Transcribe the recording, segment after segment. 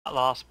that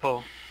last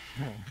pull.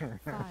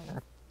 5,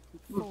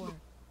 4,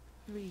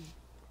 3,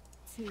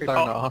 2.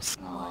 Don't ask.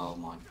 Oh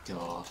my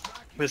god.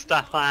 With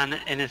Stathan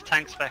in his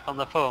tank spec on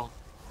the pull.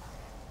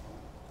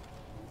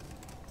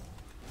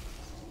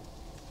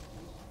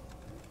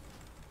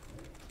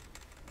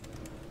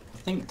 I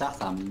think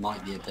Dathan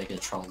might be a bigger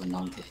troll than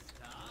Donkey.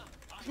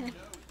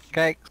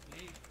 Okay.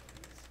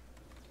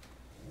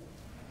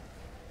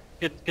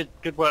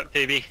 Good work,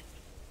 DB.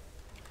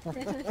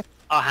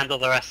 I'll handle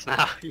the rest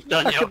now. You've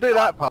done I your can do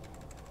that part.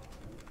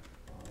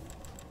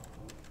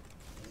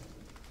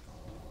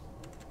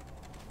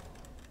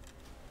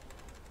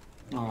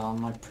 Oh,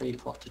 my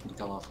pre-plot didn't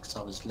go off because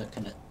I was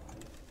looking at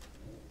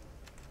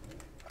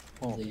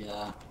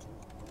the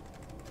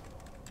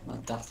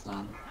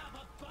Deathland.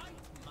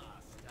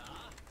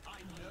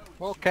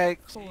 More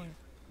cakes. 4,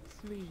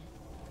 3,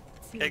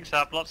 2. Cakes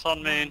up, lots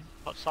on moon,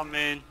 lots on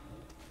moon.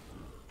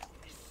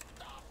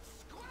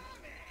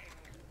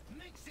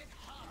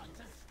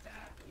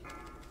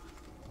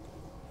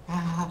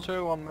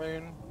 Two on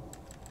moon.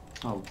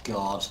 Oh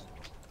god.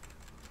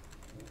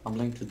 I'm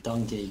linked with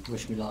Donkey,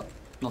 wish me luck.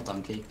 Not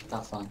Donkey,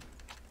 Deathland.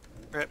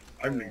 Rip.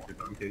 I'm linked to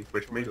Donkey,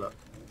 wish me luck.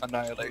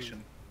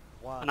 Annihilation.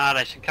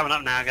 Annihilation coming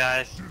up now,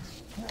 guys.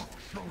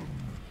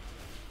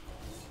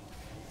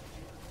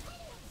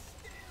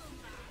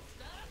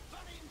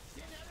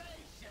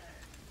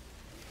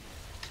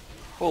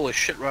 Holy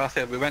shit,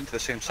 Rathia, we went to the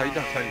same side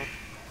that time.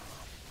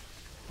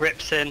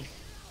 Rips in.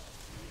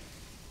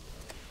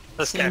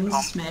 Let's get a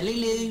Smelly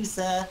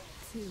loser.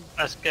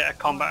 let's get a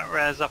combat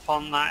res up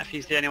on that if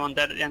he's the only one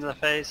dead at the end of the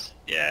phase.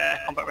 Yeah,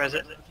 combat res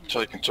it.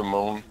 Taking to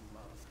moon.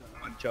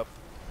 Good job.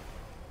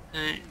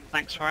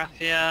 Thanks,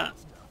 Rathia.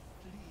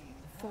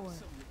 4,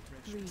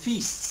 3,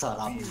 Feasts are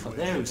up for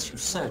those who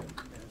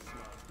soak.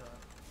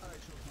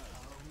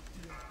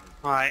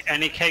 Right,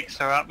 any cakes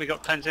are up. We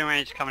got cleansing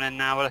range coming in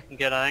now. We're looking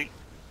good, I think.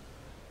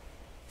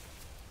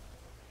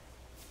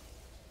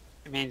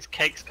 It means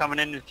cakes coming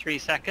in 3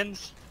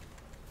 seconds.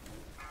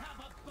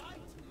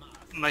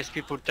 Most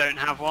people don't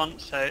have one,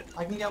 so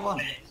I can get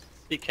one.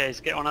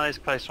 BKs, get one of those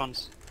close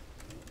ones.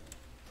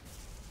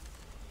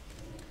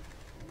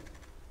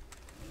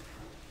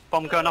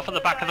 Bomb going off at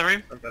the back of the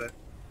room. I got it.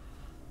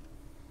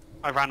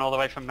 I ran all the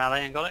way from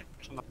melee and got it,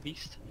 because I'm a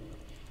beast.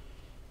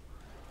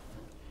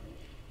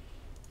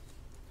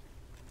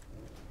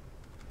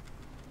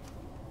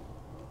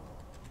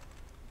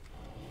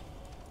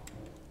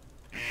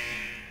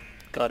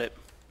 Got it.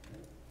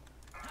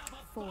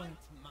 4,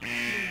 3,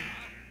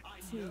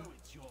 2,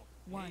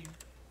 1.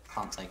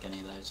 Can't take any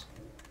of those.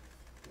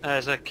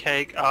 There's a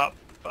cake up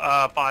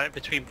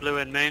between blue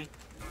and moon.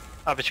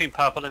 Between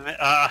purple and moon.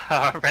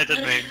 Red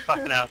and moon.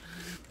 Fucking hell.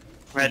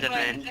 Red and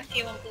moon. If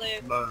you want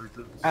blue. Loads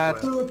of Add-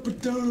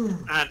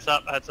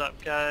 sweat. Adds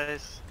up,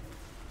 guys.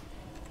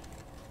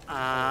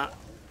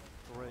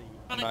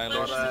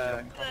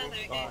 Annihilation.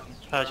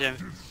 Purge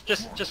him.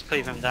 Just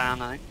cleave him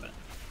down, I think. But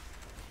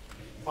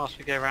whilst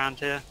we go around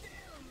here.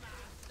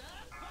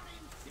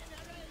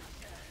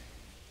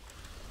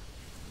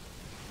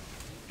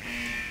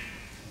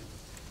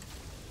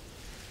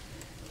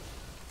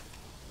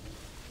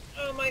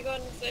 Oh my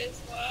god, I'm so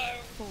slow.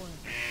 4,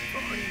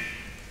 3,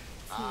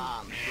 2,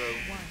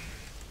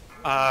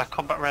 1.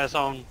 Combat res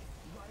on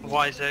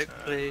Wise Oak,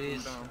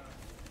 please.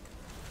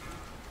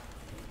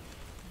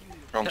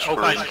 I'm Oh screwed.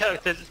 guys,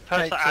 this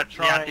person Takes a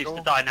actually ad needs to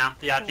triangle. die now.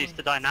 The ad needs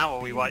to die now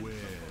or we wipe. 2,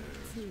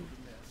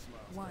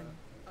 1.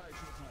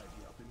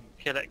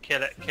 Kill it,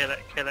 kill it, kill it,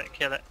 kill it,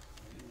 kill it.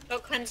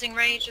 Got cleansing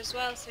rage as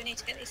well, so we need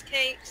to get these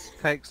cakes.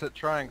 Cakes at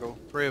triangle.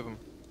 3 of them.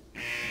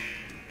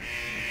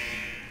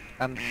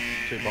 And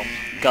 2 bombs.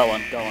 Go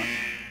on, go on.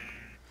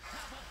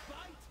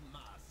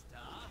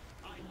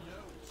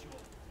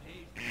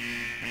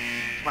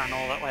 Ran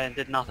all that way and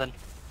did nothing.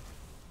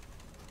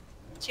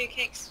 2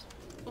 cakes.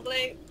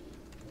 Blue.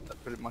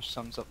 That pretty much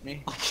sums up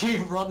me. I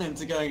keep running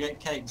to go and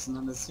get cakes and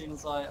then as soon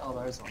as oh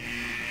there's one.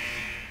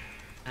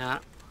 Yeah.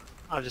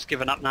 I've just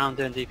given up now, I'm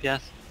doing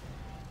DPS.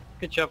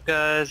 Good job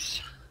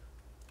guys.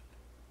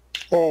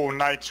 Oh,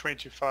 night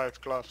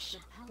 25 gloves.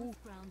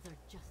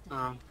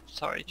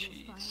 Sorry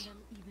cheese.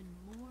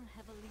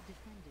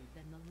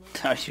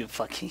 Are you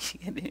fucking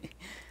kidding me?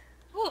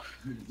 Ooh.